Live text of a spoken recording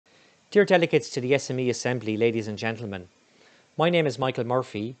Dear delegates to the SME Assembly, ladies and gentlemen, my name is Michael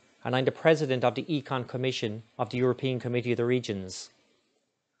Murphy and I'm the President of the Econ Commission of the European Committee of the Regions.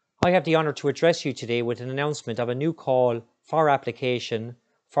 I have the honour to address you today with an announcement of a new call for application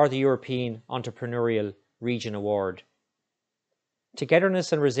for the European Entrepreneurial Region Award.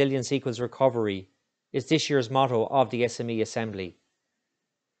 Togetherness and resilience equals recovery is this year's motto of the SME Assembly.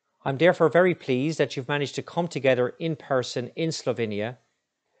 I'm therefore very pleased that you've managed to come together in person in Slovenia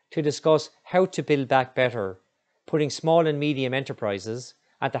to discuss how to build back better, putting small and medium enterprises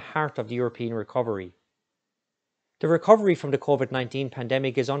at the heart of the European recovery. The recovery from the COVID-19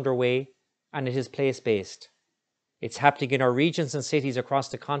 pandemic is underway and it is place-based. It's happening in our regions and cities across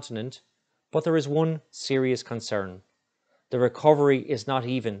the continent, but there is one serious concern. The recovery is not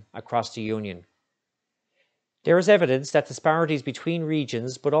even across the Union. There is evidence that disparities between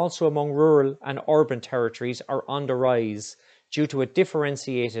regions, but also among rural and urban territories, are on the rise due to a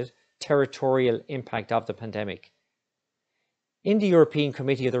differentiated territorial impact of the pandemic. In the European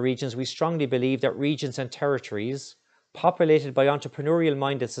Committee of the Regions, we strongly believe that regions and territories populated by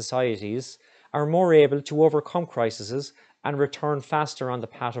entrepreneurial-minded societies are more able to overcome crises and return faster on the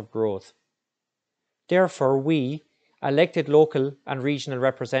path of growth. Therefore, we, elected local and regional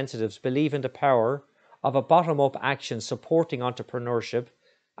representatives, believe in the power of a bottom-up action supporting entrepreneurship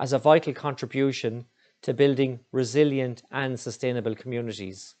as a vital contribution to building resilient and sustainable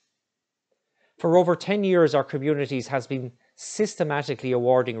communities. For over 10 years, our communities has been systematically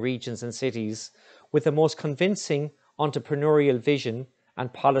awarding regions and cities with the most convincing entrepreneurial vision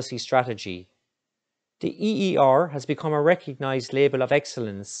and policy strategy. The EER has become a recognised label of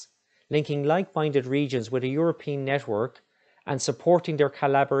excellence, linking like-minded regions with a European network and supporting their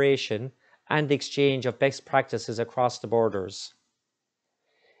collaboration and exchange of best practices across the borders.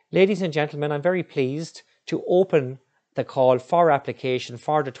 Ladies and gentlemen, I'm very pleased to open the call for application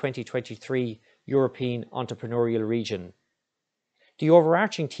for the 2023 European Entrepreneurial Region. The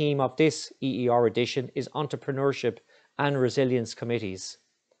overarching theme of this EER edition is Entrepreneurship and Resilience Committees.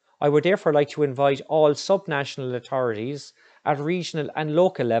 I would therefore like to invite all subnational authorities at regional and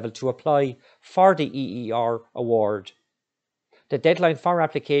local level to apply for the EER award. The deadline for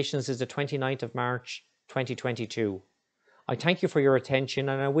applications is the 29th of March 2022. I thank you for your attention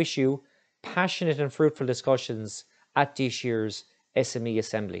and I wish you passionate and fruitful discussions at this year's SME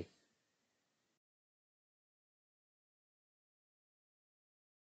Assembly.